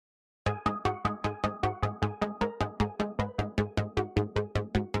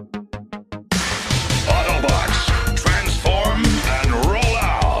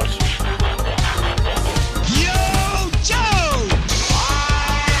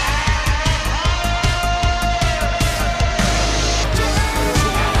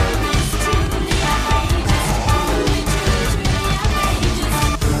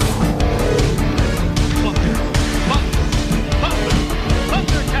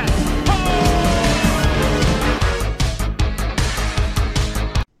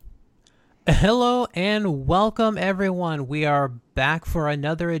Hello and welcome, everyone. We are back for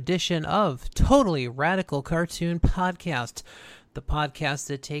another edition of Totally Radical Cartoon Podcast, the podcast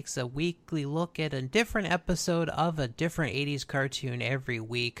that takes a weekly look at a different episode of a different 80s cartoon every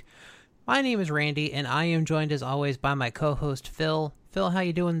week. My name is Randy, and I am joined as always by my co-host Phil. Phil, how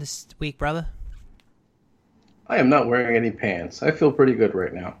you doing this week, brother? I am not wearing any pants. I feel pretty good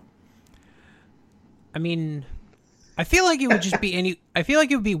right now. I mean, I feel like it would just be I feel like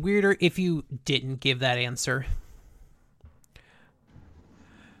it would be weirder if you didn't give that answer.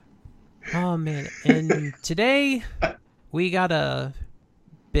 Oh man, and today we got a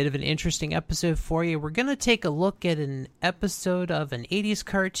bit of an interesting episode for you. We're going to take a look at an episode of an 80s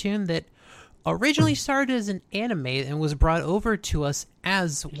cartoon that originally started as an anime and was brought over to us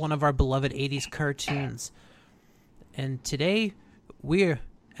as one of our beloved 80s cartoons. And today,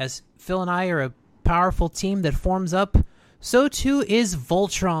 as Phil and I are a powerful team that forms up, so too is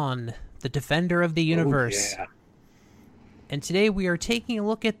Voltron, the defender of the universe. Oh, yeah. And today we are taking a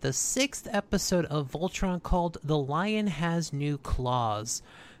look at the 6th episode of Voltron called The Lion Has New Claws.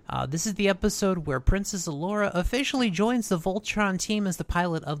 This is the episode where Princess Allura officially joins the Voltron team as the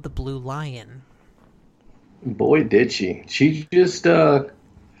pilot of the Blue Lion. Boy, did she. She just, oh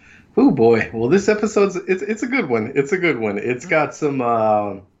boy. Well, this episode's, it's a good one. It's a good one. It's got some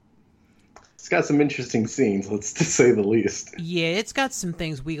interesting scenes, let's to say the least. Yeah, it's got some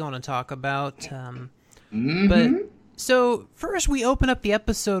things we want to talk about. But so first we open up the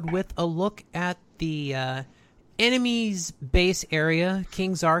episode with a look at the enemy's base area.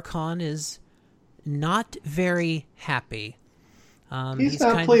 King Zarkon is not very happy. He's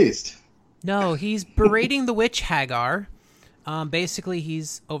not pleased. No, he's berating the witch Hagar. Basically,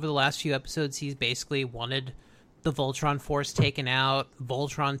 over the last few episodes, he's basically wanted the Voltron force taken out,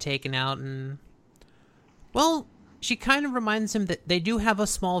 Voltron taken out, and well, she kind of reminds him that they do have a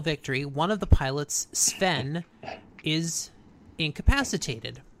small victory. One of the pilots, Sven, is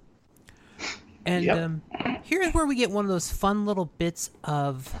incapacitated. And here's where we get one of those fun little bits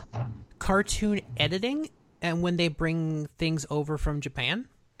of cartoon editing, and when they bring things over from Japan.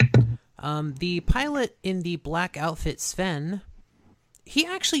 The pilot in the black outfit, Sven, he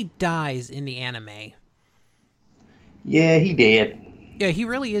actually dies in the anime. Yeah, he did. Yeah, he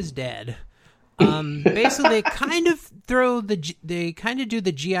really is dead. Basically, they kind of do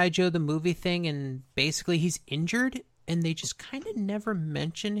the G.I. Joe the movie thing, and basically he's injured, and they just kind of never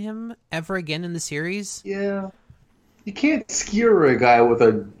mention him ever again in the series. Yeah. You can't skewer a guy with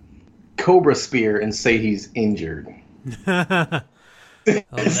a cobra spear and say he's injured. I'm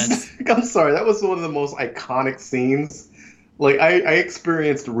sorry, that was one of the most iconic scenes. Like, I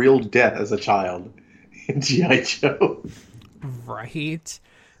experienced real death as a child in G.I. Joe. Right.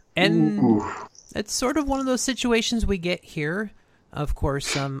 And it's sort of one of those situations we get here. Of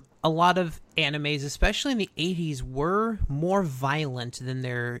course, a lot of animes, especially in the 80s, were more violent than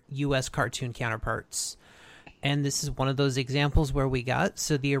their U.S. cartoon counterparts. And this is one of those examples where we got,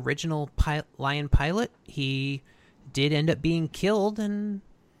 so the original Lion pilot, he did end up being killed,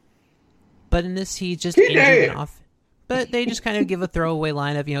 but in this he just injured and off. But they just kind of give a throwaway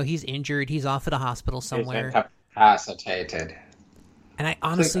line of, he's injured, he's off at a hospital somewhere. He's incapacitated. And I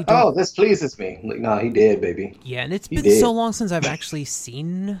honestly don't... Oh, this pleases me. Like, nah, he did, baby. Yeah, and it's been so long since I've actually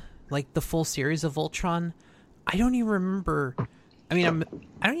seen like the full series of Voltron. I don't even remember. I mean,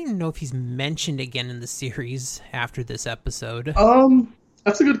 I don't even know if he's mentioned again in the series after this episode.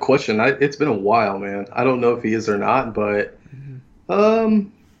 That's a good question. It's been a while, man. I don't know if he is or not, but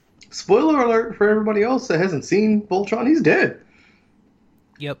spoiler alert for everybody else that hasn't seen Voltron, he's dead.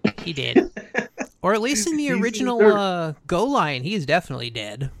 Yep, he did. Or at least in the original Go Lion, he is definitely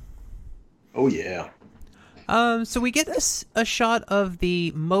dead. Oh, yeah. So we get a shot of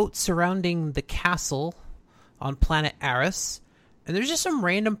the moat surrounding the castle on planet Aris, and there's just some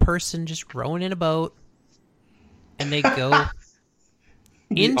random person just rowing in a boat, and they go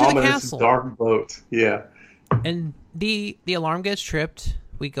into the castle. Dark boat, yeah. And the alarm gets tripped.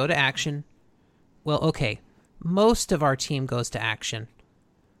 We go to action. Well, okay, most of our team goes to action.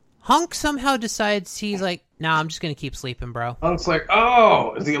 Hunk somehow decides he's like, nah, I'm just going to keep sleeping, bro. Hunk's like,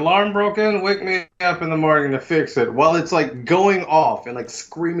 oh, is the alarm broken? Wake me up in the morning to fix it. While it's like going off and like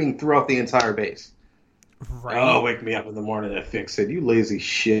screaming throughout the entire base. Right. Oh, wake me up in the morning to fix it. You lazy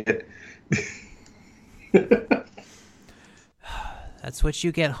shit. That's what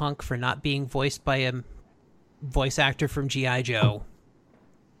you get, Hunk, for not being voiced by a voice actor from G.I. Joe.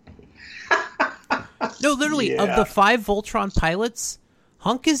 No, literally, of the 5 Voltron pilots,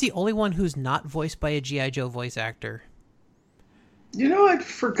 Hunk is the only one who's not voiced by a G.I. Joe voice actor. You know, I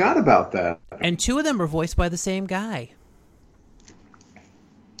forgot about that. And 2 of them are voiced by the same guy.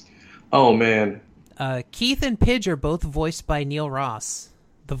 Oh man. Keith and Pidge are both voiced by Neil Ross,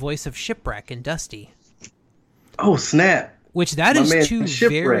 the voice of Shipwreck and Dusty. Oh snap! Which that My is man, two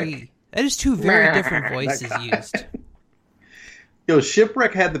Shipwreck. very different voices used. Yo,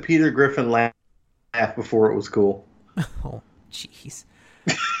 Shipwreck had the Peter Griffin laugh before it was cool. Oh, jeez.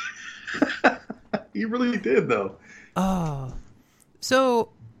 He really did, though. Oh. So,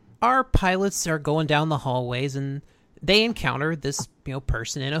 our pilots are going down the hallways, and they encounter this,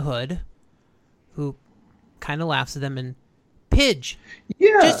 person in a hood who kind of laughs at them, and Pidge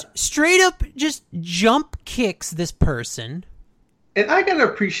just straight up just jump kicks this person. And I gotta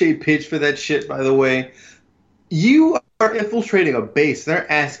appreciate Pidge for that shit, by the way. You are infiltrating a base. They're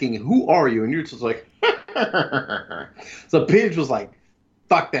asking, who are you? And you're just like, so Pidge was like,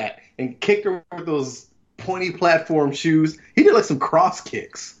 fuck that. And kicked her with those pointy platform shoes. He did like some cross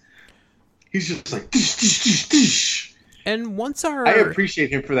kicks. He's just like, dish, dish, dish, dish. And once I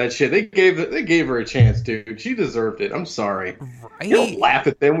appreciate him for that shit. They gave her a chance, dude. She deserved it. I'm sorry. Right? You don't laugh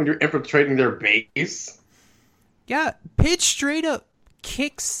at them when you're infiltrating their base. Yeah, Pidge straight up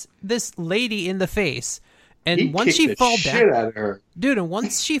kicks this lady in the face. And once she falls down, shit out of her. Dude, and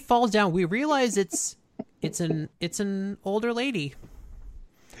once she falls down, we realize it's an older lady.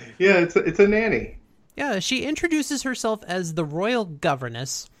 Yeah, it's a nanny. Yeah, she introduces herself as the royal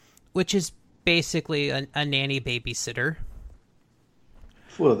governess, which is basically a nanny babysitter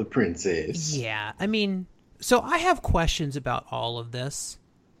for the princess. Yeah, I mean, so I have questions about all of this.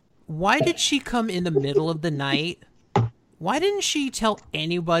 Why did she come in the middle of the night? Why didn't she tell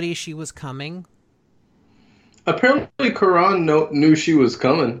anybody she was coming? Apparently, Karan knew she was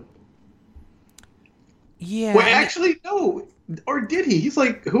coming. Yeah. Well, actually, no. Or did he? He's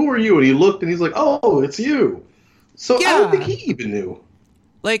like, who are you? And he looked and he's like, oh, it's you. So yeah. I don't think he even knew.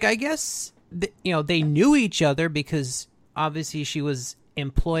 Like, I guess, they knew each other because obviously she was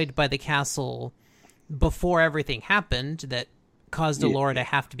employed by the castle before everything happened that caused Allura to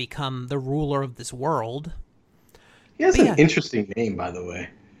have to become the ruler of this world. He has an interesting name, by the way.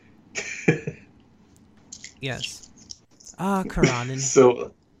 Yes. Karanin.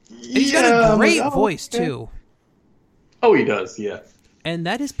 So, he's got a great voice, too. Oh, he does, yeah. And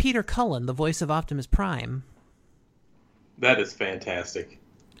that is Peter Cullen, the voice of Optimus Prime. That is fantastic.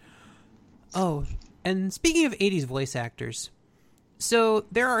 Oh, and speaking of 80s voice actors, so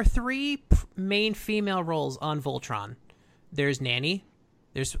there are three main female roles on Voltron. There's Nanny,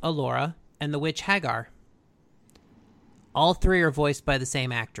 there's Allura, and the witch Hagar. All three are voiced by the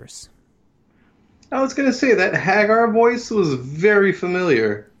same actress. I was going to say, that Hagar voice was very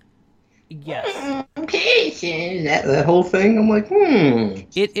familiar. Yes. That whole thing, I'm like,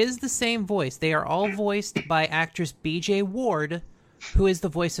 It is the same voice. They are all voiced by actress B.J. Ward, who is the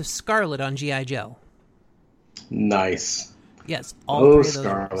voice of Scarlet on G.I. Joe. Nice. Yes, all three of those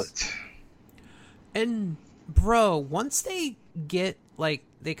Scarlet. Roles. And, bro, once they get,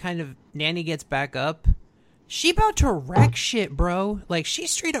 Nanny gets back up, she about to wreck shit, bro. Like,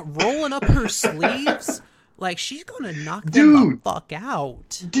 she's straight up rolling up her sleeves. Like, she's gonna knock them the fuck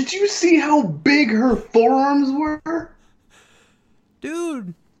out. Did you see how big her forearms were?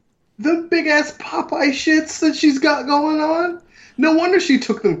 Dude. The big-ass Popeye shits that she's got going on? No wonder she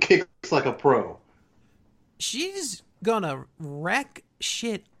took them kicks like a pro. She's gonna wreck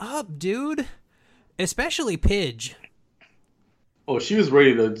shit up, dude. Especially Pidge. Oh, she was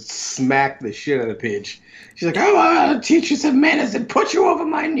ready to smack the shit out of Pidge. She's like, I want to teach you some manners and put you over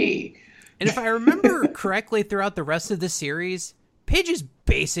my knee. And if I remember correctly throughout the rest of the series, Pidge is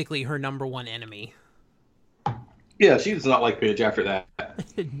basically her number one enemy. Yeah, she does not like Pidge after that.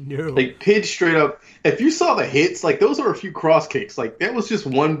 No. Like, Pidge straight up, if you saw the hits, like, those were a few cross kicks. Like, that was just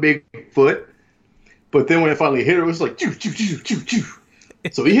one big foot. But then when it finally hit her, it was like, choo, choo, choo, choo, choo.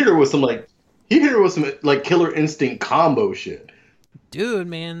 So he hit her with some Killer Instinct combo shit. Dude,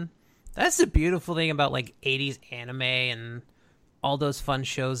 man, that's the beautiful thing about 80s anime and all those fun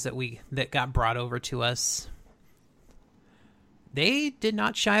shows that got brought over to us. They did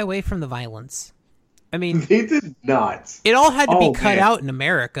not shy away from the violence. I mean, they did not. It all had to be cut out in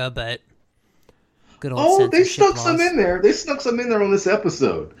America, but good old censorship they snuck laws. some in there. They snuck some in there on this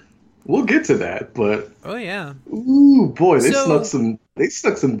episode. We'll get to that, but oh yeah, ooh boy, they snuck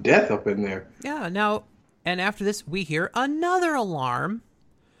some death up in there. Yeah, now. And after this, we hear another alarm.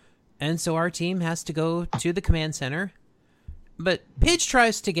 And so our team has to go to the command center. But Pidge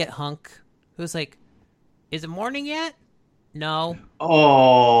tries to get Hunk, who's like, is it morning yet? No. Oh.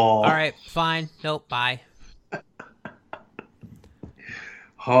 All right, fine. Nope, bye.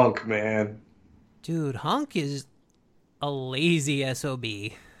 Hunk, man. Dude, Hunk is a lazy SOB.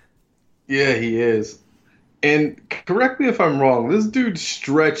 Yeah, he is. And correct me if I'm wrong, this dude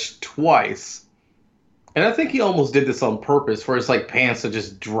stretched twice. And I think he almost did this on purpose for his like pants to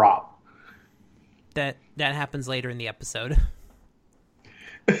just drop. That happens later in the episode.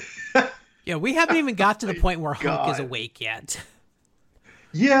 Yeah, we haven't even got to the point where Hunk is awake yet.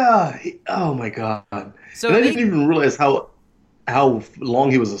 Yeah. Oh my god. So and I didn't even realize how long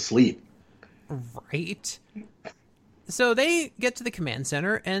he was asleep. Right. So they get to the command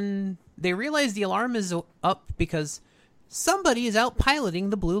center and they realize the alarm is up because somebody is out piloting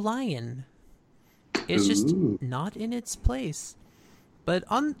the Blue Lion. It's just not in its place. But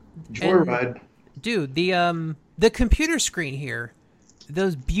on Joyride. Dude, the computer screen here,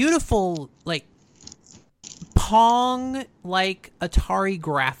 those beautiful like Pong like Atari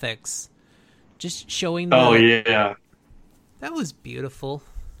graphics just showing the Oh yeah. That was beautiful.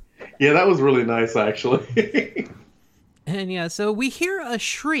 Yeah, that was really nice actually. And yeah, so we hear a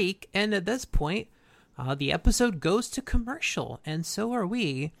shriek, and at this point, the episode goes to commercial, and so are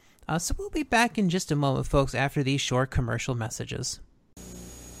we. So we'll be back in just a moment, folks, after these short commercial messages.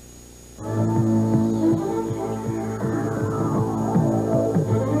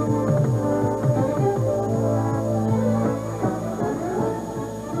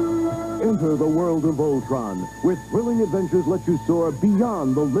 Enter the world of Voltron, where thrilling adventures let you soar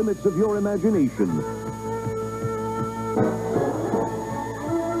beyond the limits of your imagination.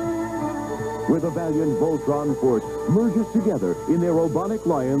 Where the valiant Voltron force merges together in their robonic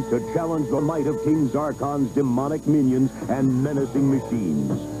lions to challenge the might of King Zarkon's demonic minions and menacing machines.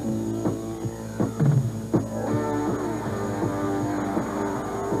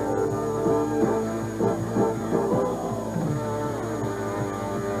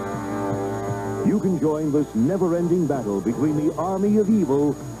 You can join this never-ending battle between the army of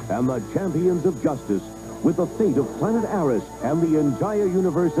evil and the champions of justice, with the fate of planet Arus and the entire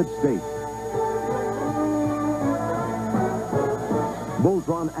universe at stake.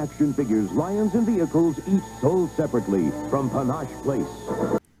 Voltron action figures, lions, and vehicles each sold separately from Panache Place.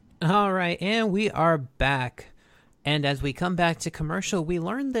 All right, and we are back. And as we come back to commercial, we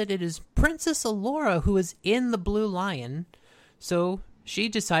learn that it is Princess Allura who is in the Blue Lion. So she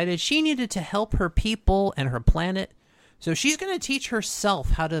decided she needed to help her people and her planet. So she's going to teach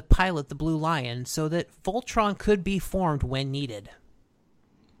herself how to pilot the Blue Lion so that Voltron could be formed when needed.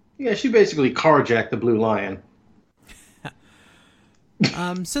 Yeah, she basically carjacked the Blue Lion.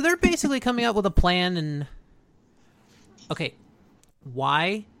 So they're basically coming up with a plan, and okay,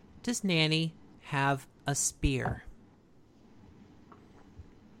 why does Nanny have a spear?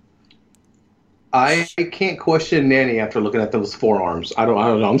 I can't question Nanny after looking at those forearms. I don't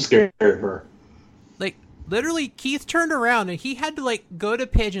know. I'm scared of her. Like, literally, Keith turned around and he had to like go to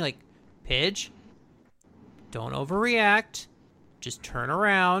Pidge and like, Pidge, don't overreact. Just turn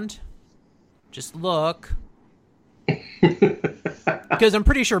around. Just look. Because I'm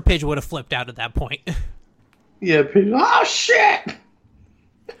pretty sure Pidge would have flipped out at that point. Yeah, Pidge. Oh, shit!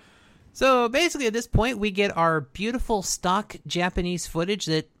 So basically at this point we get our beautiful stock Japanese footage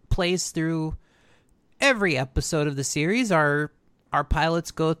that plays through every episode of the series. Our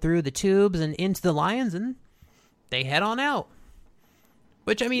pilots go through the tubes and into the lions and they head on out.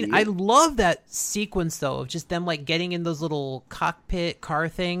 Which, I mean, yeah. I love that sequence though of just them like getting in those little cockpit car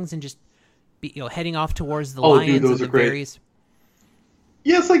things and just heading off towards the lions. Dude, those and are the great. various...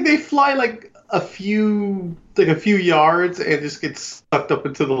 Yeah, it's like they fly like a few yards and just get sucked up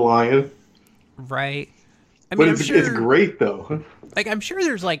into the lion. Right. I mean, but it's great though. Like, I'm sure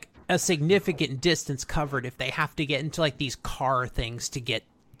there's like a significant distance covered if they have to get into like these car things to get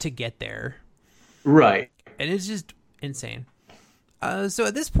there. Right. And it's just insane. So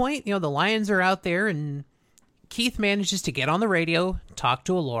at this point, the lions are out there and Keith manages to get on the radio, talk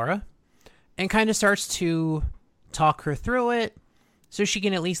to Allura, and kind of starts to talk her through it so she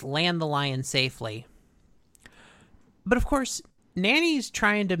can at least land the lion safely. But of course, Nanny's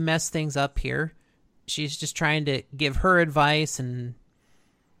trying to mess things up here. She's just trying to give her advice and,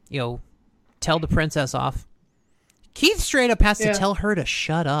 tell the princess off. Keith straight up has to tell her to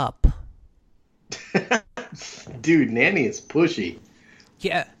shut up. Dude, Nanny is pushy.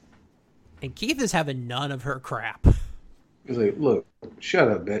 Yeah. And Keith is having none of her crap. He's like, look, shut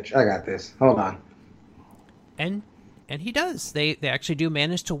up, bitch. I got this. Hold on. And he does. They actually do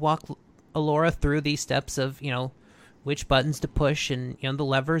manage to walk Allura through these steps of, which buttons to push and, the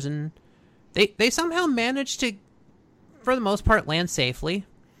levers. And they somehow manage to, for the most part, land safely.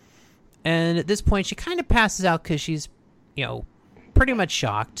 And at this point, she kind of passes out because she's, pretty much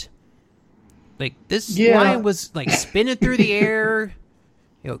shocked. Like, this lion was, like, spinning through the air,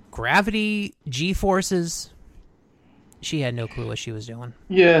 gravity, G-forces. She had no clue what she was doing.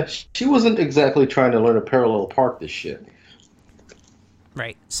 Yeah, she wasn't exactly trying to learn to parallel park this shit.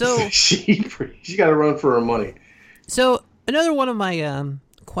 Right. So she got to run for her money. So another one of my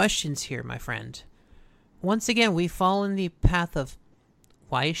questions here, my friend. Once again, we fall in the path of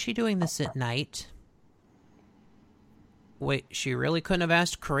why is she doing this at night? Wait, she really couldn't have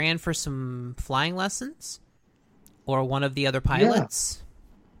asked Karan for some flying lessons? Or one of the other pilots? Yeah.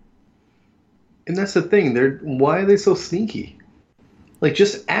 And that's the thing. Why are they so sneaky? Like,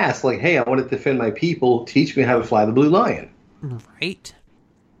 just ask, like, hey, I want to defend my people. Teach me how to fly the Blue Lion. Right.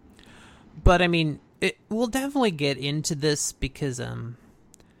 But, I mean, we'll definitely get into this because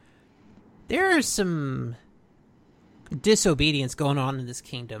there is some disobedience going on in this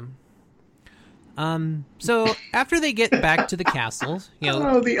kingdom. So after they get back to the castle,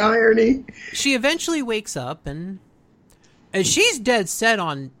 oh, the irony. She eventually wakes up and she's dead set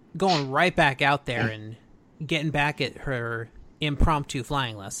on going right back out there and getting back at her impromptu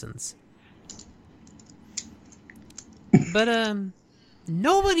flying lessons. But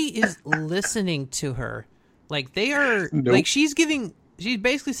nobody is listening to her. Like they are Nope. like she's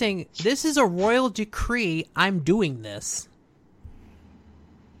basically saying, this is a royal decree, I'm doing this.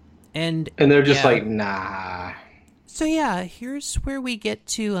 And they're just like, nah. So yeah, here's where we get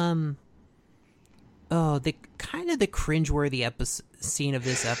to the kind of the cringeworthy scene of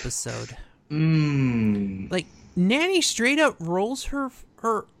this episode. Like Nanny straight up rolls her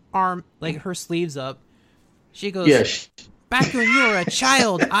arm, like her sleeves up. She goes, Yeah, back when you were a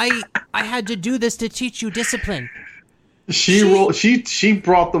child, I had to do this to teach you discipline. She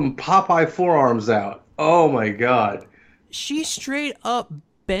brought them Popeye forearms out. Oh my god. She straight up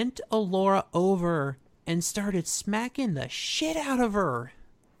bent Alora over and started smacking the shit out of her.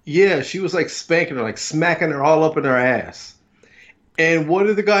 Yeah, she was like spanking her, like smacking her all up in her ass. And what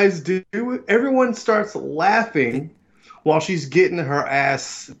do the guys do? Everyone starts laughing while she's getting her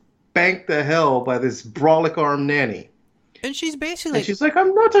ass spanked the hell by this brolic arm nanny. And she's basically and she's like,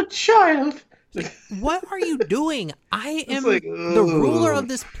 I'm not a child. What are you doing? I am like, the ruler of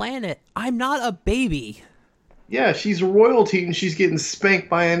this planet. I'm not a baby. Yeah, she's royalty and she's getting spanked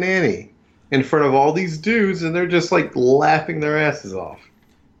by a nanny in front of all these dudes, and they're just like laughing their asses off.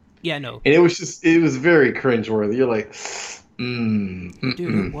 Yeah, no. And it was very cringeworthy. You're like,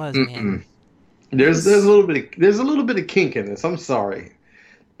 dude, it was, man. There's a little bit of kink in this. I'm sorry.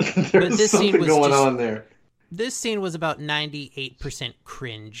 There's this something scene was going on there. This scene was about 98%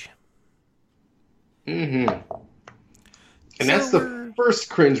 cringe. Mm-hmm. And So that's the first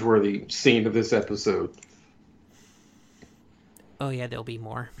cringeworthy scene of this episode. Oh yeah, there'll be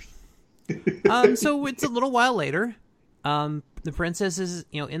more. So it's a little while later. The princess is,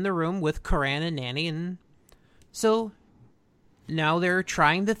 in the room with Karan and Nanny, and so now they're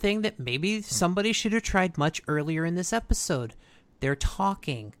trying the thing that maybe somebody should have tried much earlier in this episode. They're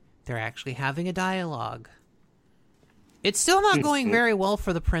talking. They're actually having a dialogue. It's still not going very well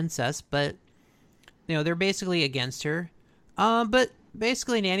for the princess, but they're basically against her. But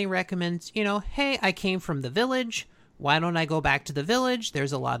basically Nanny recommends, hey, I came from the village. Why don't I go back to the village?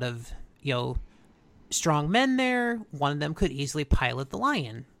 There's a lot of, strong men there. One of them could easily pilot the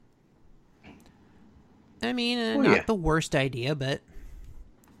lion. I mean, not the worst idea, but...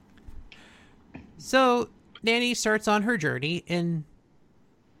 So, Nanny starts on her journey, and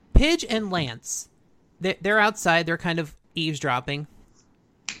Pidge and Lance, they're outside, they're kind of eavesdropping.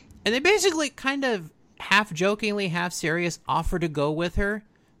 And they basically kind of half-jokingly, half-serious offer to go with her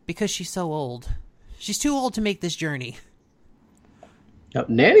because she's so old. She's too old to make this journey. Now,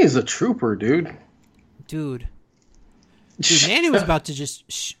 Nanny's a trooper, dude. Dude, Nanny was about to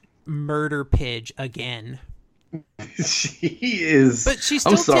just murder Pidge again. She is. But she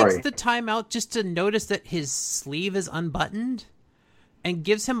still takes the time out just to notice that his sleeve is unbuttoned and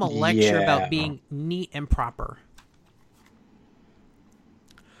gives him a lecture about being neat and proper.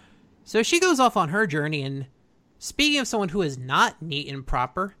 So she goes off on her journey, and speaking of someone who is not neat and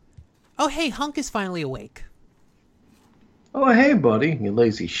proper, oh hey, Hunk is finally awake. Oh hey, buddy, you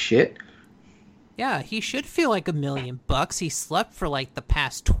lazy shit. Yeah, he should feel like $1 million. He slept for like the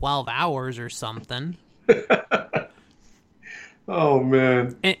past 12 hours or something. Oh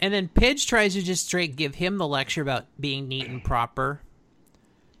man. And then Pidge tries to just straight give him the lecture about being neat and proper.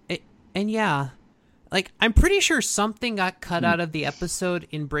 And yeah, like I'm pretty sure something got cut out of the episode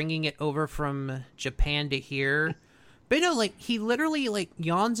in bringing it over from Japan to here. But like he literally like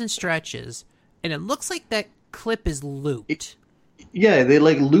yawns and stretches, and it looks like that clip is looped. Yeah, they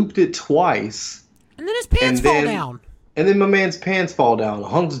like looped it twice. And then his pants fall down. And then my man's pants fall down.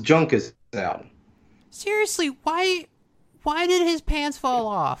 Hunk's junk is out. Seriously, why did his pants fall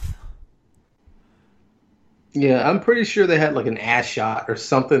off? Yeah, I'm pretty sure they had like an ass shot or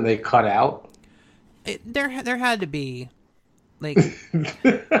something they cut out. There had to be like,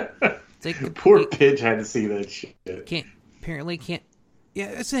 Poor Pidge had to see that shit. Can't.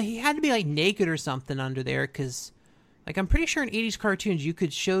 Yeah, so he had to be like naked or something under there because, like, I'm pretty sure in '80s cartoons you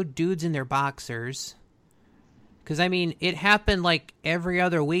could show dudes in their boxers. Because I mean, it happened like every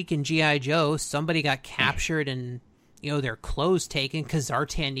other week in GI Joe. Somebody got captured and their clothes taken because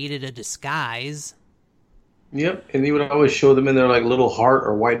Zartan needed a disguise. Yep, and he would always show them in their like little heart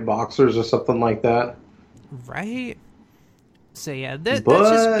or white boxers or something like that. Right. So yeah, that's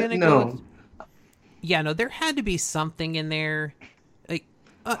just gonna go. Yeah, no, there had to be something in there. Like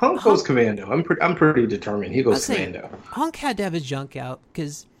Hunk goes commando. I'm pretty determined. He goes commando. Hunk had to have his junk out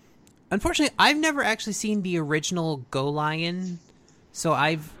because, unfortunately, I've never actually seen the original Go Lion, so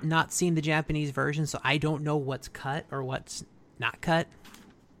I've not seen the Japanese version, so I don't know what's cut or what's not cut.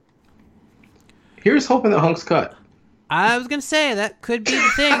 Here's hoping that Hunk's cut. I was gonna say that could be the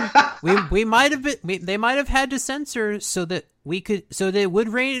thing. we might have they might have had to censor so that it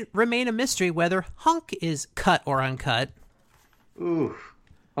would remain a mystery whether Hunk is cut or uncut. Ooh,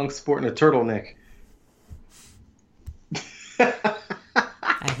 Hunk's sporting a turtleneck.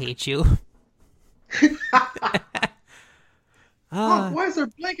 I hate you. Hunk, why is there a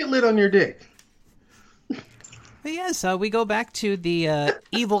blanket lid on your dick? But yes, we go back to the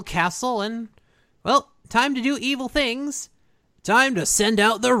evil castle and, well, time to do evil things. Time to send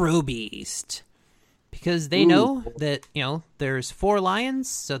out the Robeast. Because they know that, there's 4 lions,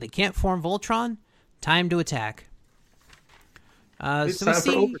 so they can't form Voltron. Time to attack. It's time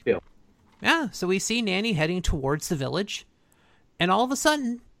for overkill. Yeah, so we see Nanny heading towards the village. And all of a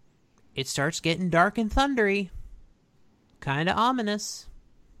sudden, it starts getting dark and thundery. Kinda ominous.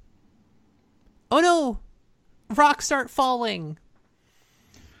 Oh no! Rocks start falling.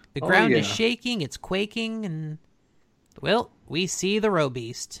 The ground is shaking, it's quaking, and, well, we see the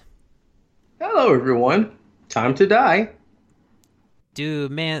Robeast. Hello, everyone. Time to die.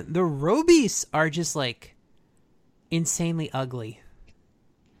 Dude, man, the Robeasts are just, like, insanely ugly.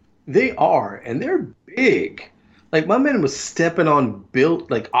 They are, and they're big. Like, my man was stepping on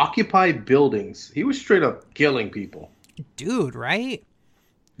occupied buildings. He was straight up killing people. Dude, right?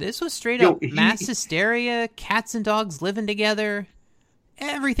 This was straight up mass hysteria, cats and dogs living together,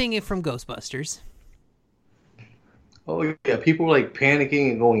 everything from Ghostbusters. Oh yeah, people were like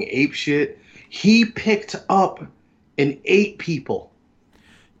panicking and going ape shit. He picked up and ate people.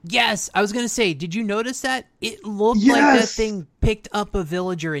 Yes, I was going to say, did you notice that? It looked like that thing picked up a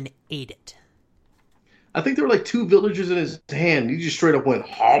villager and ate it. I think there were like 2 villagers in his hand. He just straight up went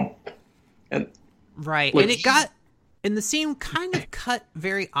hump. And right, and it got... And the scene kind of cut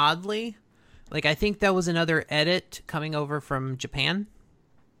very oddly. Like, I think that was another edit coming over from Japan.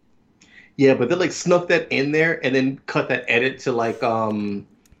 Yeah, but they, like, snuck that in there and then cut that edit to, like,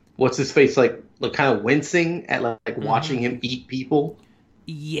 what's his face, like kind of wincing at, like watching him eat people.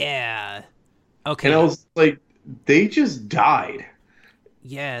 Yeah. Okay. And I was like, they just died.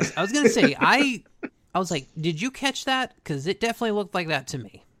 Yes. I was going to say, I was like, did you catch that? Because it definitely looked like that to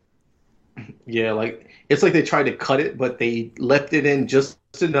me. Yeah, like it's like they tried to cut it, but they left it in just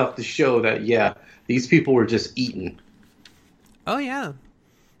enough to show that these people were just eaten. Oh yeah.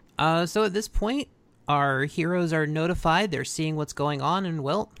 So at this point, our heroes are notified. They're seeing what's going on, and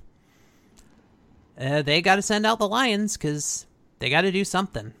well, they got to send out the lions because they got to do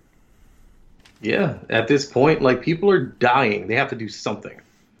something. Yeah, at this point, like people are dying. They have to do something.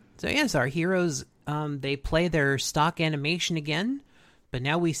 So yes, our heroes they play their stock animation again. But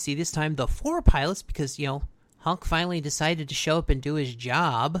now we see this time the 4 pilots because, Hunk finally decided to show up and do his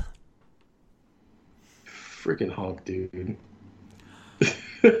job. Freaking Hunk, dude.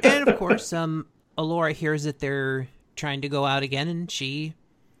 And, of course, Allura hears that they're trying to go out again, and she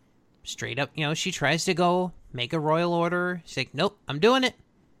straight up, she tries to go make a royal order. She's like, nope, I'm doing it.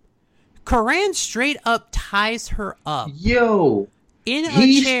 Karan straight up ties her up. Yo. In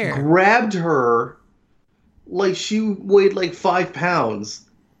a chair. He grabbed her like she weighed like 5 pounds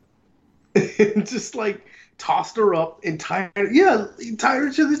and just like tossed her up and tied her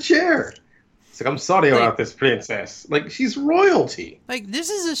to the chair. It's like, I'm sorry about this princess. Like, she's royalty. Like, this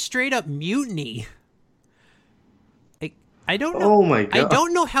is a straight up mutiny. Like, I don't know. Oh my God. I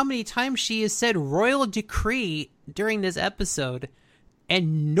don't know how many times she has said royal decree during this episode,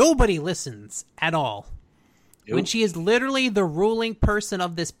 and nobody listens at all. Nope. When she is literally the ruling person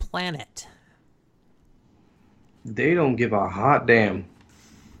of this planet. They don't give a hot damn.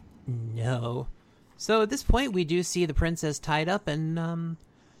 No. So at this point, we do see the princess tied up, and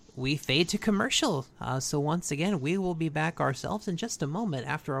we fade to commercial. So once again, we will be back ourselves in just a moment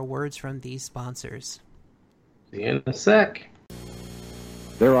after our words from these sponsors. See you in a sec.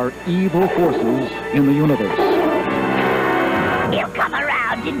 There are evil forces in the universe. He'll come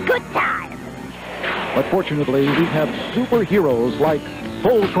around in good time. But fortunately, we have superheroes like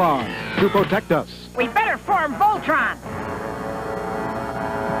Voltron to protect us. We better form Voltron.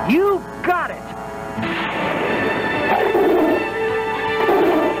 You got it.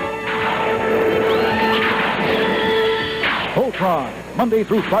 Voltron, Monday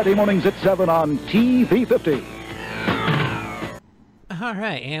through Friday mornings at 7 on TV50. All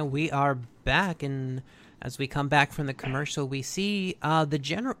right, and we are back, and as we come back from the commercial, we see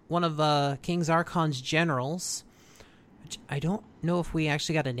one of King Zarkon's generals, which I don't know if we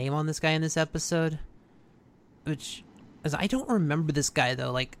actually got a name on this guy in this episode, as I don't remember this guy,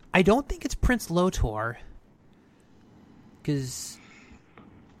 though. Like, I don't think it's Prince Lotor, because...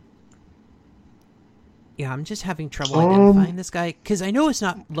 Yeah, I'm just having trouble identifying this guy, because I know it's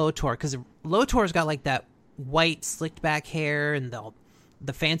not Lotor, because Lotor's got, like, that white slicked back hair and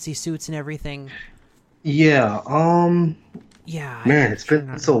the fancy suits and everything. Yeah, Yeah. man, it's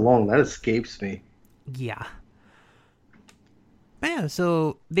been so long, that escapes me. Yeah. But yeah,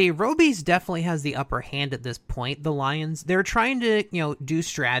 so the Robies definitely has the upper hand at this point. The Lions, they're trying to, do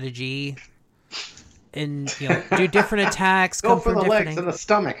strategy and, do different attacks. Go for the legs and the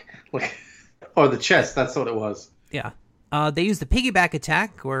stomach. Or the chest, that's what it was. Yeah. They use the piggyback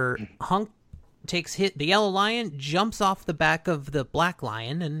attack where Hunk takes hit the yellow lion, jumps off the back of the black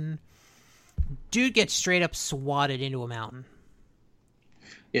lion, and dude gets straight up swatted into a mountain.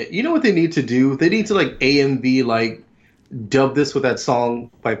 Yeah, you know what they need to do? They need to, like, AMV, like, dub this with that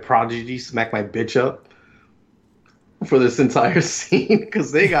song by Prodigy, Smack My Bitch Up, for this entire scene,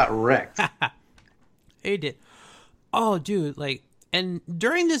 because they got wrecked. They did. Oh, dude, like, and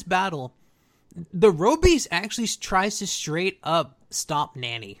during this battle, the Robies actually tries to straight up stop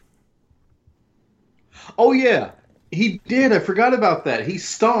Nanny. Oh, yeah, he did. I forgot about that. He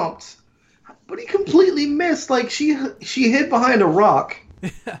stomped, but he completely missed. Like, she hid behind a rock.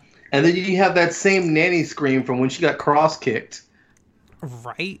 And then you have that same Nanny scream from when she got cross-kicked.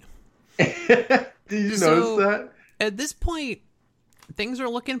 Right? Did you notice that? At this point, things are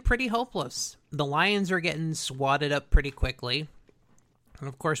looking pretty hopeless. The Lions are getting swatted up pretty quickly. And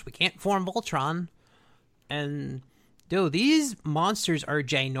of course, we can't form Voltron. And, dude, these monsters are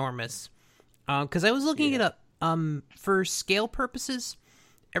ginormous. Because I was looking it up. For scale purposes,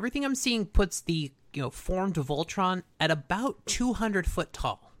 everything I'm seeing puts the formed Voltron at about 200 foot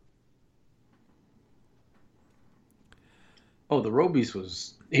tall. Oh, the Robies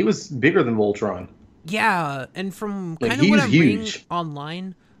was bigger than Voltron. Yeah, and from Like, kind of what I'm reading huge.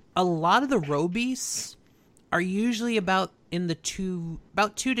 online, a lot of the Robies are usually about in the 2 to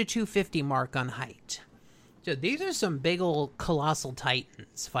 250 mark on height. So these are some big old colossal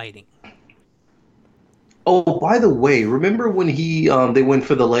titans fighting. Oh, by the way, remember when they went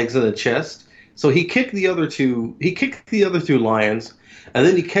for the legs and the chest? So he kicked the other two. He kicked the other two lions, and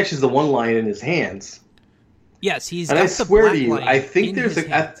then he catches the one lion in his hands. Yes, he's. And got I the swear black to you, lion I think in there's his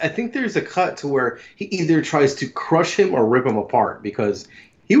hands. I think there's a cut to where he either tries to crush him or rip him apart because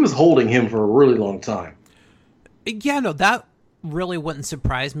he was holding him for a really long time. Yeah, no, that really wouldn't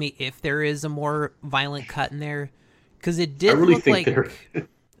surprise me if there is a more violent cut in there, because it did look like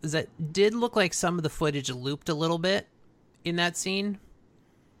that did look like some of the footage looped a little bit in that scene.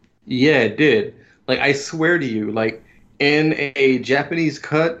 Yeah, it did. Like, I swear to you, like, in a Japanese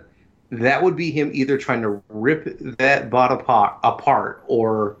cut, that would be him either trying to rip that bot apart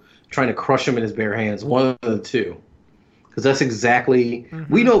or trying to crush him in his bare hands. One of the two. Because that's exactly...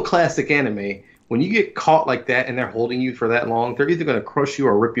 Mm-hmm. We know classic anime. When you get caught like that and they're holding you for that long, they're either going to crush you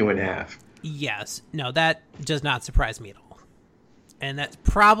or rip you in half. Yes. No, that does not surprise me at all. And that's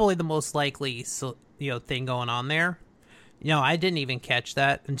probably the most likely thing going on there. I didn't even catch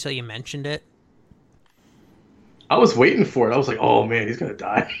that until you mentioned it. I was waiting for it. I was like, oh man, he's going to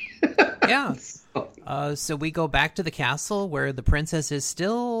die. Yeah. So we go back to the castle where the princess is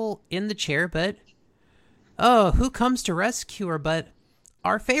still in the chair, but who comes to rescue her but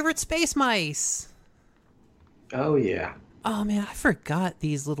our favorite space mice? Oh yeah. Oh man, I forgot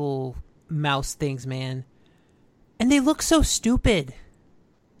these little mouse things, man. And they look so stupid.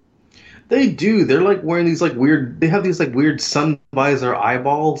 They do. They're like wearing these like weird. They have these like weird sun visor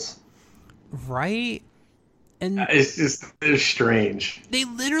eyeballs. Right? And they're strange. they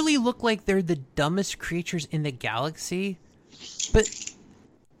literally look like they're the dumbest creatures in the galaxy. But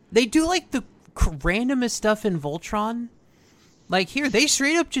they do like the randomest stuff in Voltron. Like here, they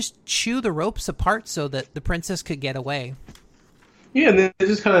straight up just chew the ropes apart so that the princess could get away. Yeah, and then they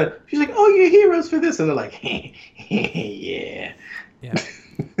just kind of, she's like, oh, you're heroes for this. And they're like, yeah. Yeah.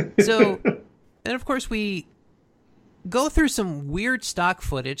 So, and of course we go through some weird stock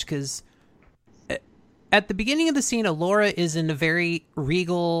footage because at the beginning of the scene, Allura is in a very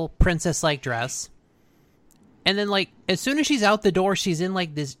regal princess-like dress. And then, like, as soon as she's out the door, she's in,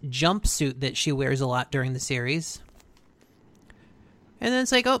 like, this jumpsuit that she wears a lot during the series. And then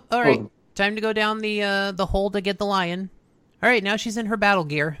it's like, oh, all right, time to go down the hole to get the lion. All right, now she's in her battle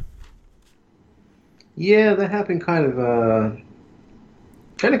gear. Yeah, that happened kind of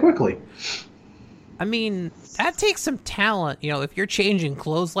quickly. I mean, that takes some talent, if you're changing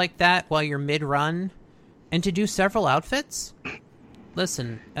clothes like that while you're mid-run, and to do several outfits.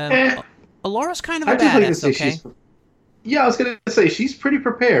 Listen, Allura's kind of a badass, okay? I was going to say, she's pretty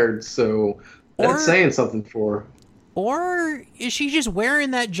prepared, so that's saying something for her. Or is she just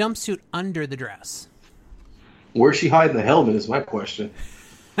wearing that jumpsuit under the dress? Where's she hiding the helmet is my question.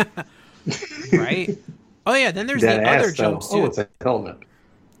 Right? Oh, yeah, then there's the other jumpsuit. Oh, it's a helmet.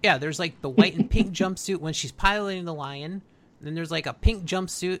 Yeah, there's like the white and pink jumpsuit when she's piloting the lion. Then there's like a pink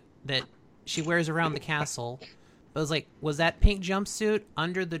jumpsuit that she wears around the castle. But I was like, was that pink jumpsuit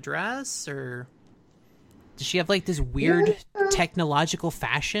under the dress, or does she have like this weird technological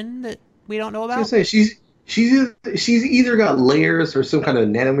fashion that we don't know about? I was gonna say she's either got layers or some kind of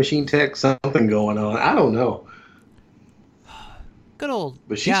nanomachine tech, something going on. I don't know. Good old,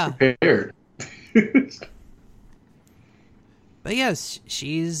 but she's prepared. But yes,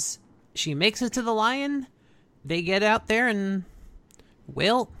 she makes it to the lion. They get out there and,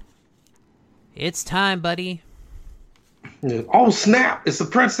 well, it's time, buddy. Oh, snap! It's the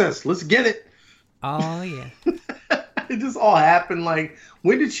princess. Let's get it. Oh, yeah. It just all happened, like,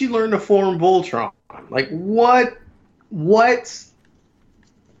 when did she learn to form Voltron? Like, what?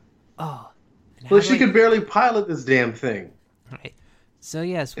 Oh. Well, she could barely pilot this damn thing. Right. So,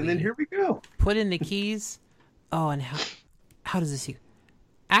 yes. And then here we go. Put in the keys. Oh, and how does this here?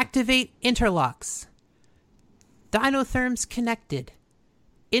 Activate interlocks. Dinotherms connected.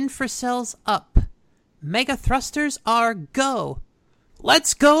 Infracells up. Mega thrusters are go.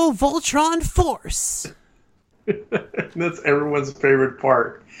 Let's go, Voltron Force! That's everyone's favorite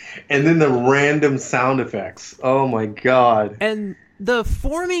part. And then the random sound effects. Oh my god. And the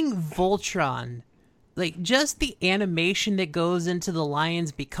forming Voltron, like just the animation that goes into the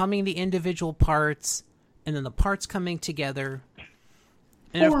lions becoming the individual parts, and then the parts coming together.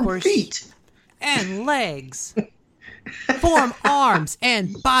 And form of course, feet. And legs. Form arms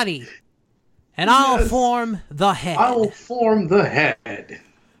and body. And I'll form the head. I will form the head.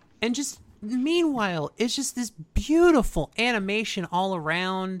 And just, meanwhile, it's just this beautiful animation all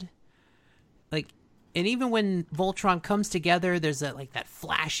around. Like, and even when Voltron comes together, there's that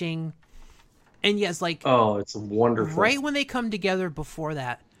flashing. And yes, like... Oh, it's wonderful. Right when they come together before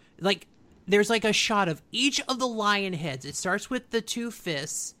that, like, there's like a shot of each of the lion heads. It starts with the 2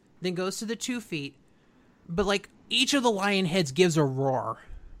 fists, then goes to the 2 feet. But, like, each of the lion heads gives a roar.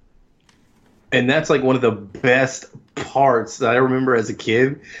 And that's like one of the best parts that I remember as a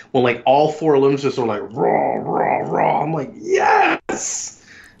kid, when like all 4 limbs just were like raw, raw, raw. I'm like, yes,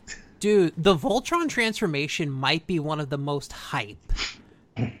 dude. The Voltron transformation might be one of the most hype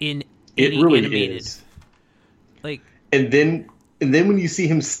in any animated. Is. Like, and then when you see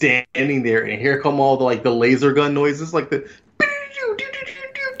him standing there, and here come all the laser gun noises, like the.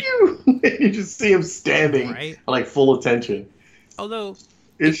 And you just see him standing, right? Like full attention. Although.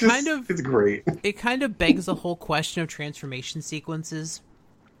 It's great. It kind of begs the whole question of transformation sequences.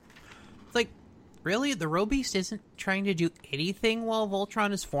 Like, really? The Robeast isn't trying to do anything while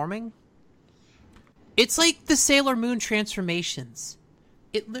Voltron is forming? It's like the Sailor Moon transformations.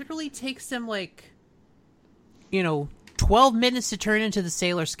 It literally takes them, 12 minutes to turn into the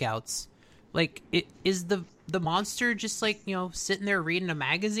Sailor Scouts. Like, is the monster just, sitting there reading a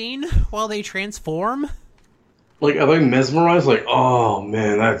magazine while they transform? Like, are they mesmerized? Like, oh,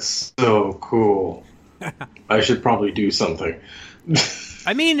 man, that's so cool. I should probably do something.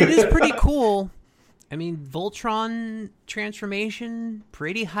 I mean, it is pretty cool. I mean, Voltron transformation,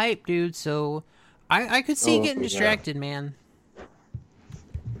 pretty hype, dude. So, I could see getting distracted, man.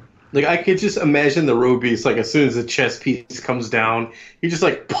 Like, I could just imagine the Robeast, like, as soon as the chest piece comes down, he just,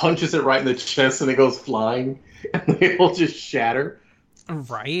 punches it right in the chest and it goes flying. And they all just shatter.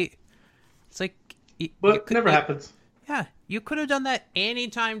 Right? It's like... But it never happens. Yeah, you could have done that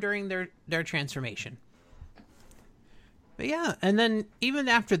anytime during their transformation. But yeah, and then even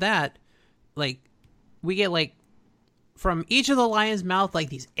after that, we get from each of the lions' mouth,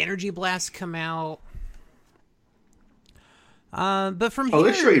 these energy blasts come out. But from here,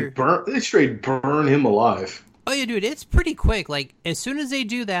 they straight burn him alive. Oh yeah, dude, it's pretty quick. Like, as soon as they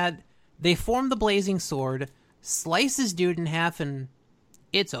do that, they form the blazing sword, slices dude in half, and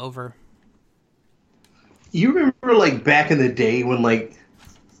it's over. You remember, like, back in the day when, like,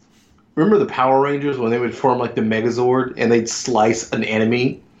 remember the Power Rangers when they would form, like, the Megazord and they'd slice an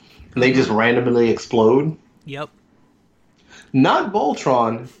enemy and they just randomly explode? Yep. Not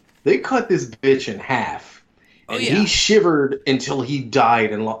Voltron. They cut this bitch in half. And he shivered until he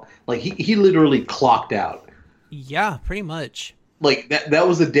died. And, like, he literally clocked out. Yeah, pretty much. Like, that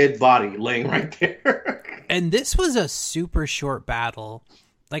was a dead body laying right there. And this was a super short battle.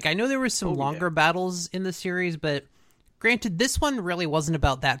 Like, I know there were some longer battles in the series, but granted, this one really wasn't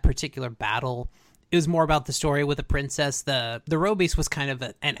about that particular battle. It was more about the story with the princess. The Robies was kind of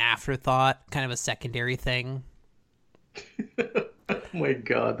an afterthought, kind of a secondary thing. Oh my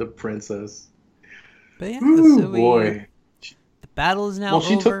god, the princess. But yeah, Ooh, so boy. The battle is now over.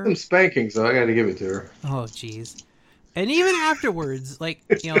 Well, she took them spanking, so I gotta give it to her. Oh, jeez. And even afterwards, like,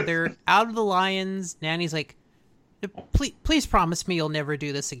 you know, they're out of the lions. Nanny's like, please promise me you'll never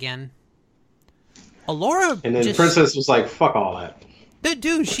do this again. Allura And then the princess was like, fuck all that.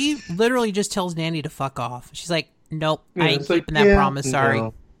 Dude, she literally just tells Nanny to fuck off. She's like, nope, Yeah, I ain't keeping that promise, sorry.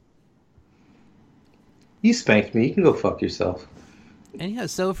 No. You spanked me, you can go fuck yourself. And yeah,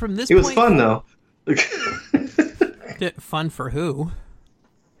 so from this point... It was point... fun, though. Fun for who?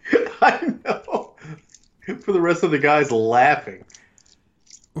 I know. For the rest of the guys laughing.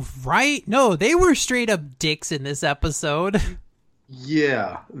 Right? No, they were straight up dicks in this episode.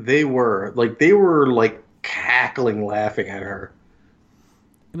 Yeah, they were. Like, they were, like, cackling laughing at her.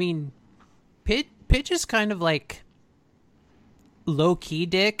 I mean, Pitch is kind of like low-key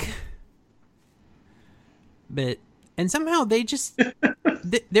dick. But, and somehow they just,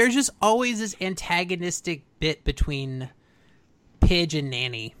 there's just always this antagonistic bit between Pidge and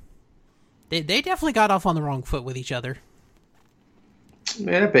Nanny. They definitely got off on the wrong foot with each other.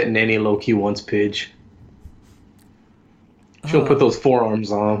 Man, I bet Nanny low-key wants Pidge. She'll put those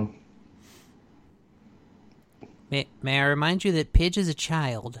forearms on. May I remind you that Pidge is a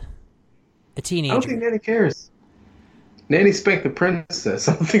child. A teenager. I don't think Nanny cares. Nanny spanked the princess.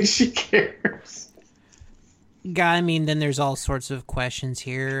 I don't think she cares. I mean, then there's all sorts of questions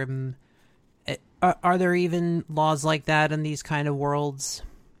here. Are there even laws like that in these kind of worlds?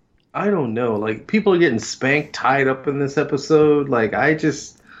 I don't know. Like, people are getting spanked, tied up in this episode. Like, I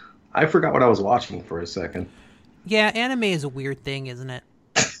forgot what I was watching for a second. Yeah, anime is a weird thing, isn't it?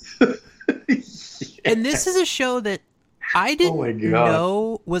 And this is a show that I didn't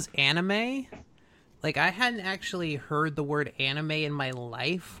know was anime. Like, I hadn't actually heard the word anime in my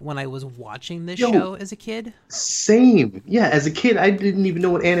life when I was watching this show as a kid. Same. Yeah, as a kid, I didn't even know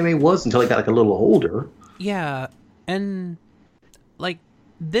what anime was until I got, like, a little older. Yeah, and, like,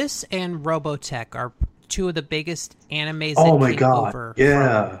 this and Robotech are two of the biggest animes that came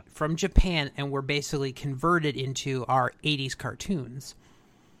over from Japan and were basically converted into our 80s cartoons.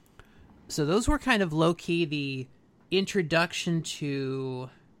 So those were kind of low-key the introduction to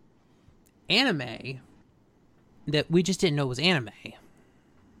anime that we just didn't know was anime.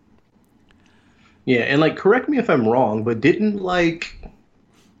 Yeah, and, like, correct me if I'm wrong, but didn't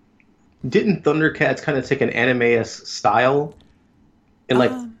Thundercats kind of take an anime-esque style? And,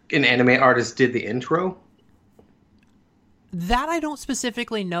 like, an anime artist did the intro? That I don't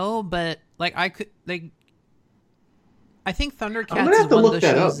specifically know, but, like, I think Thundercats I'm gonna have is to one look of the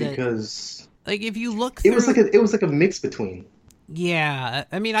that shows up that, because like, if you look through... It was like a mix between. Yeah,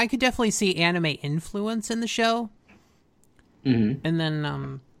 I mean, I could definitely see anime influence in the show. Mm-hmm. And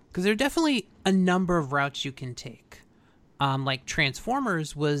then, because there are definitely a number of routes you can take. Like,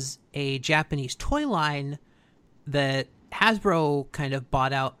 Transformers was a Japanese toy line that Hasbro kind of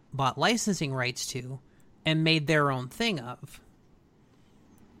bought licensing rights to and made their own thing of.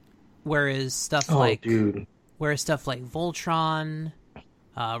 Whereas stuff like Voltron,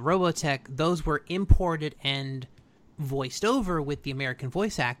 Robotech, those were imported and voiced over with the American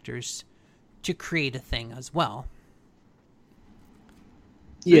voice actors to create a thing as well.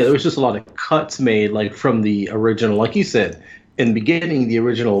 Yeah, there was just a lot of cuts made, like, from the original, like you said, in the beginning, the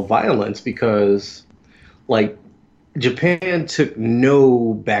original violence, because, like, Japan took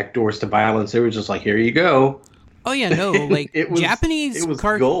no backdoors to violence. They were just like, here you go. Oh yeah, no, like Japanese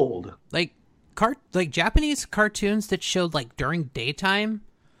gold. Like Japanese cartoons that showed, like, during daytime,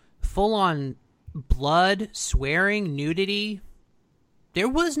 full on blood, swearing, nudity. There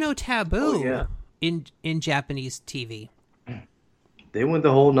was no taboo in Japanese TV. They went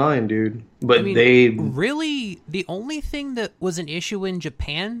the whole nine, dude. But I mean, really, the only thing that was an issue in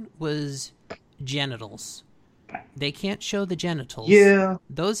Japan was genitals. They can't show the genitals. Yeah.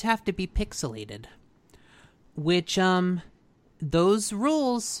 Those have to be pixelated. Which, those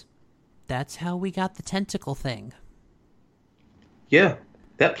rules, that's how we got the tentacle thing. Yeah.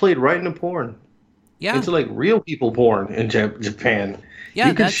 That played right into porn. Yeah. into like real people porn in Japan. Yeah,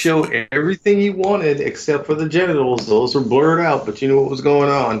 You could show everything you wanted except for the genitals. Those were blurred out, but you knew what was going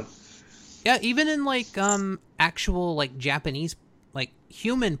on. Yeah, even in like actual like Japanese like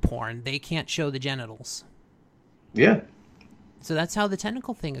human porn, they can't show the genitals. Yeah. So that's how the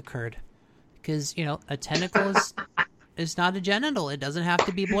tentacle thing occurred. Because, you know, a tentacle is not a genital. It doesn't have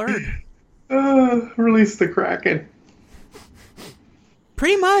to be blurred. Release the Kraken.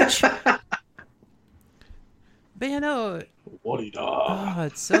 Pretty much. But you know, Oh,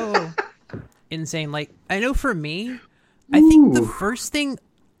 it's so insane. Like, I know for me, I think the first thing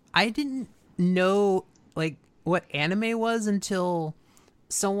I didn't know, like, what anime was until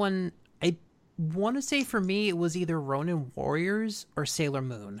someone, I want to say for me, it was either Ronin Warriors or Sailor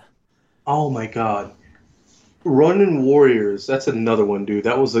Moon. Oh my god. Ronin Warriors, that's another one, dude.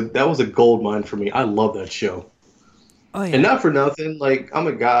 That was a gold mine for me. I love that show. Oh, yeah. And not for nothing, like, I'm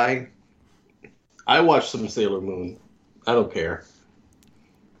a guy. I watch some Sailor Moon. I don't care.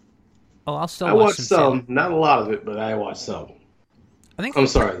 Oh, I'll still I watch some, not a lot of it, but I watch some. I'm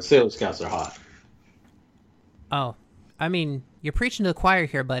sorry, the Sailor Scouts are hot. Oh, I mean, you're preaching to the choir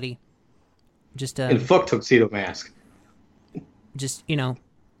here, buddy. Just And fuck Tuxedo Mask. Just, you know,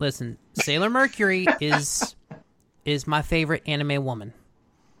 listen, Sailor Mercury is my favorite anime woman.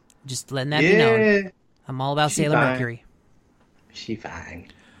 Just letting that be known. I'm all about Sailor Mercury. She fine.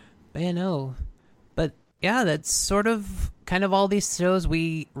 But you know, yeah, that's sort of kind of all these shows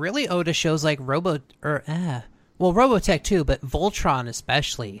we really owe to shows like Robotech too, but Voltron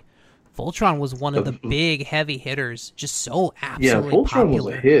especially. Voltron was one of the big heavy hitters, just so absolutely Voltron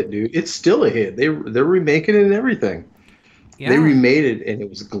popular. was a hit, dude. It's still a hit. They're remaking it and everything. Yeah. They remade it and it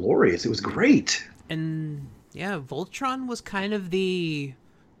was glorious. It was great. And yeah, Voltron was kind of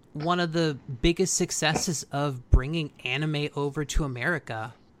one of the biggest successes of bringing anime over to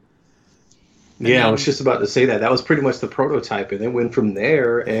America. I was just about to say that. That was pretty much the prototype, and it went from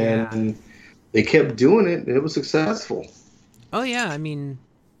there, and they kept doing it, and it was successful. Oh, yeah, I mean,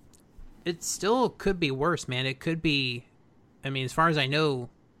 it still could be worse, man. It could be, I mean, as far as I know,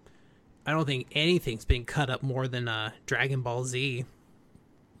 I don't think anything's been cut up more than Dragon Ball Z.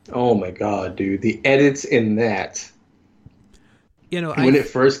 Oh, my God, dude. The edits in that. You know, when it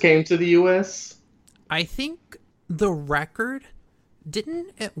first came to the U.S.? I think the record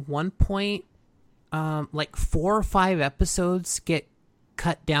didn't at one point... like 4 or 5 episodes get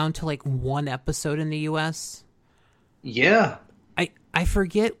cut down to like 1 episode in the U.S. Yeah, I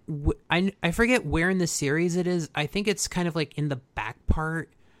forget I forget where in the series it is. I think it's kind of like in the back part,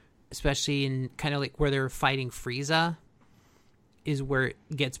 especially in kind of like where they're fighting Frieza, is where it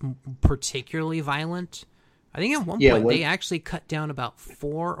gets particularly violent. I think at one point they actually cut down about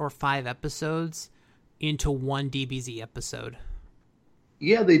 4 or 5 episodes into 1 DBZ episode.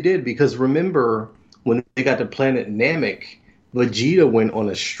 Yeah, they did, because remember when they got to Planet Namek, Vegeta went on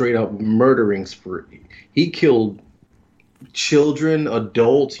a straight-up murdering spree. He killed children,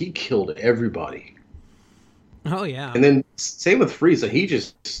 adults. He killed everybody. Oh, yeah. And then same with Frieza.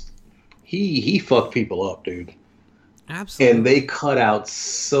 He fucked people up, dude. Absolutely. And they cut out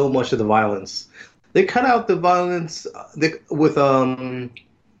so much of the violence. They cut out the violence with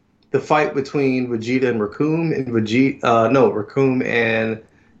the fight between Vegeta and Raccoon, and Raccoon and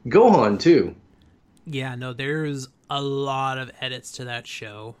Gohan too. Yeah, no, there's a lot of edits to that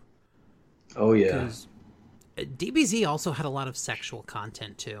show. Oh yeah. DBZ also had a lot of sexual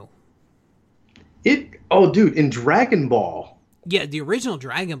content too. Dude, in Dragon Ball. Yeah, the original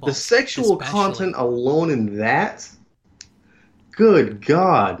Dragon Ball. The sexual content alone in that. Good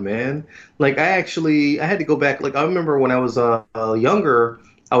God, man! Like I had to go back. Like I remember when I was younger,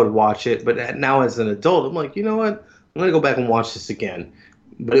 I would watch it, but now as an adult, I'm like, you know what? I'm gonna go back and watch this again.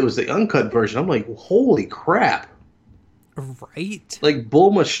 But it was the uncut version. I'm like, holy crap! Right? Like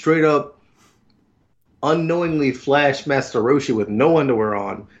Bulma straight up, unknowingly flashed Master Roshi with no underwear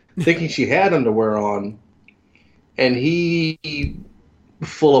on, thinking she had underwear on, and he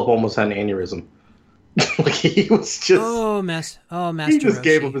full up almost had an aneurysm. Like he was just Master he just Roshi.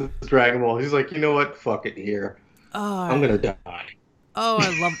 gave up his Dragon Ball. He's like, you know what? Fuck it here. I'm gonna die. Oh,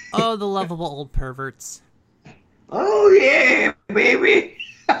 I love the lovable old perverts. Oh yeah, baby.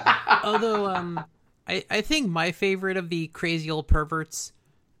 Although I think my favorite of the crazy old perverts,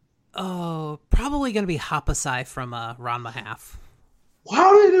 probably gonna be Hapasai from Ranma Half.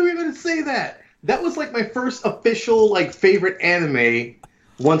 How did you even say that? That was like my first official like favorite anime.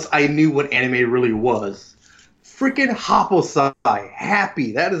 Once I knew what anime really was. Freaking Hapasai.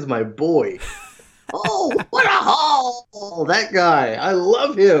 Happy. That is my boy. Oh, what a haul. That guy. I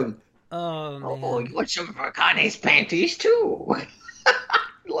love him. Oh, man. Oh, you want some for Connie's panties, too?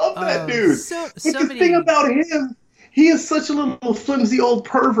 love that dude. So But the many... thing about him, he is such a little flimsy old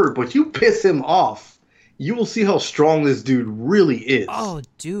pervert, but you piss him off, you will see how strong this dude really is. Oh,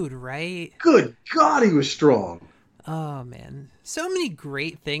 dude, right? Good God, he was strong. Oh, man. So many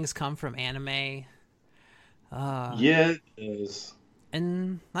great things come from anime. Yeah, it is.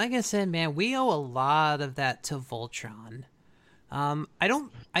 And like I said, man, we owe a lot of that to Voltron. I'm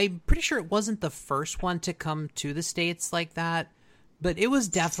pretty sure it wasn't the first one to come to the States like that, but it was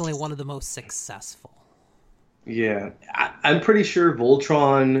definitely one of the most successful. Yeah, I'm pretty sure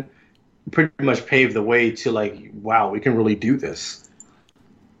Voltron pretty much paved the way to, like, wow, we can really do this.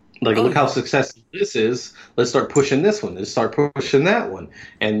 Like, look how successful this is. Let's start pushing this one. Let's start pushing that one.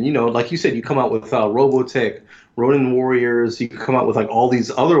 And, you know, like you said, you come out with Robotech, Ronin Warriors, you come out with, like, all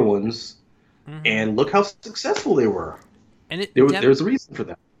these other ones, and look how successful they were. And there's a reason for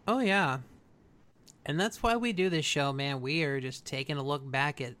that. Oh, yeah. And that's why we do this show, man. We are just taking a look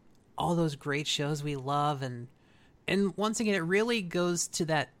back at all those great shows we love. And once again, it really goes to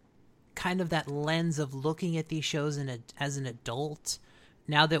that kind of that lens of looking at these shows as an adult.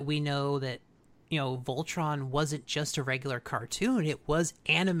 Now that we know that, you know, Voltron wasn't just a regular cartoon, it was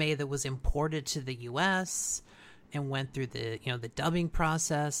anime that was imported to the U.S. and went through the dubbing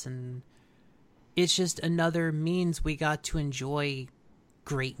process, and it's just another means we got to enjoy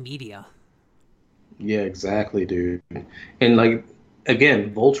great media. Yeah, exactly, dude. And, like,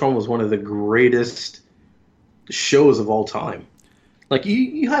 again, Voltron was one of the greatest shows of all time. Like,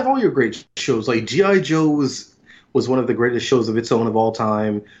 you have all your great shows. Like, G.I. Joe was one of the greatest shows of its own of all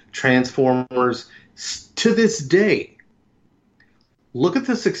time. Transformers, to this day, look at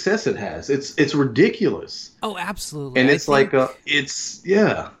the success it has. It's ridiculous. Oh, absolutely. And it's like of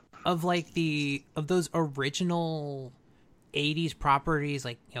those original 80s properties,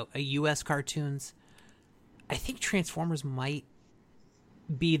 like, you know, US cartoons, I think Transformers might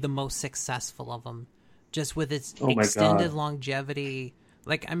be the most successful of them, just with its extended longevity.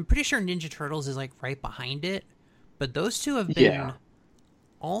 Like, I'm pretty sure Ninja Turtles is, like, right behind it, but those two have been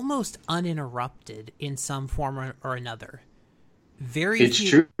almost uninterrupted in some form or another. It's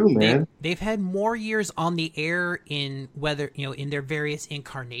true, man. They've had more years on the air in their various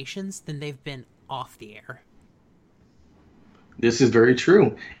incarnations than they've been off the air. This is very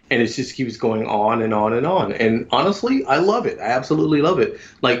true. And it just keeps going on and on and on. And honestly, I love it. I absolutely love it.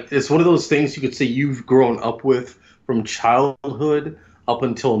 Like, it's one of those things you could say you've grown up with from childhood up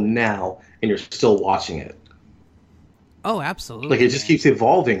until now, and you're still watching it. Oh, absolutely. Like, it just keeps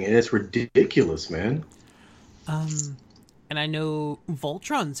evolving, and it's ridiculous, man. And I know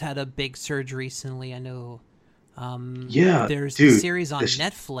Voltron's had a big surge recently. I know there's a series on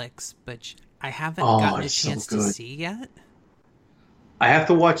Netflix, but I haven't gotten a chance to see yet. I have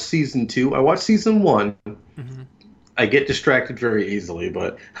to watch season 2. I watched season 1. Mm-hmm. I get distracted very easily,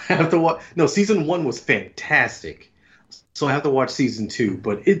 but I have to watch. No, season 1 was fantastic, so I have to watch season 2.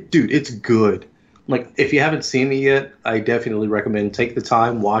 But it's good. Like, if you haven't seen it yet, I definitely recommend take the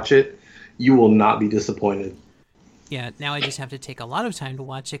time, watch it. You will not be disappointed. Yeah, now I just have to take a lot of time to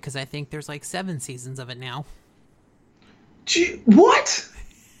watch it because I think there's like 7 seasons of it now. Gee, what?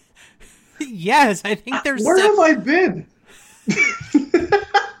 Yes, I think there's. Where have I been?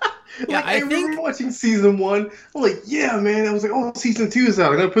 Yeah, I remember watching season 1. I'm like, yeah, man. I was like, oh, season 2 is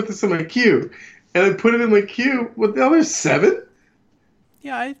out. I'm gonna put this in my queue, and I put it in my queue. What? Now there's 7.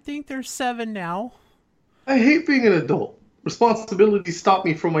 Yeah, I think there's 7 now. I hate being an adult. Responsibilities stop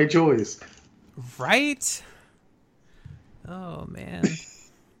me from my joys. Right? Oh, man.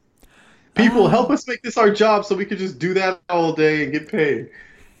 People, help us make this our job so we can just do that all day and get paid.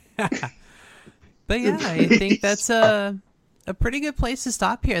 But yeah, I think that's a pretty good place to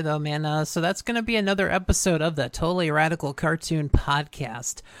stop here, though, man. So that's going to be another episode of the Totally Radical Cartoon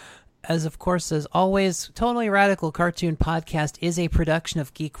Podcast. As always, Totally Radical Cartoon Podcast is a production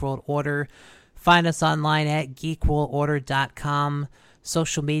of Geek World Order. Find us online at geekworldorder.com.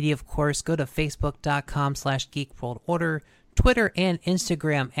 Social media, of course, go to facebook.com/geekworldorder, Twitter and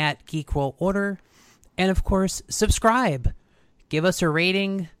Instagram at geekworldorder. And, of course, subscribe. Give us a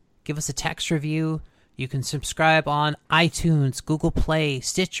rating. Give us a text review. You can subscribe on iTunes, Google Play,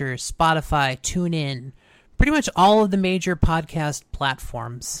 Stitcher, Spotify, TuneIn, pretty much all of the major podcast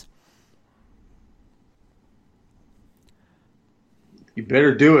platforms. You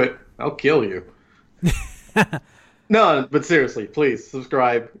better do it. I'll kill you. No, but seriously, please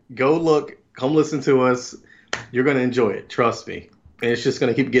subscribe. Go look. Come listen to us. You're going to enjoy it. Trust me. And it's just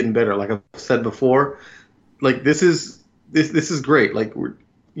going to keep getting better. Like I've said before, like this is great. Like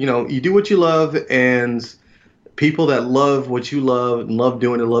you do what you love, and people that love what you love and love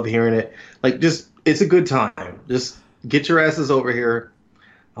doing it, love hearing it. Like it's a good time. Just get your asses over here.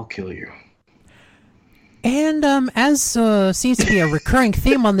 I'll kill you. And as seems to be a recurring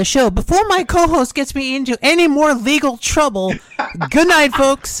theme on the show, before my co-host gets me into any more legal trouble, good night,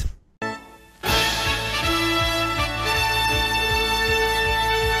 folks.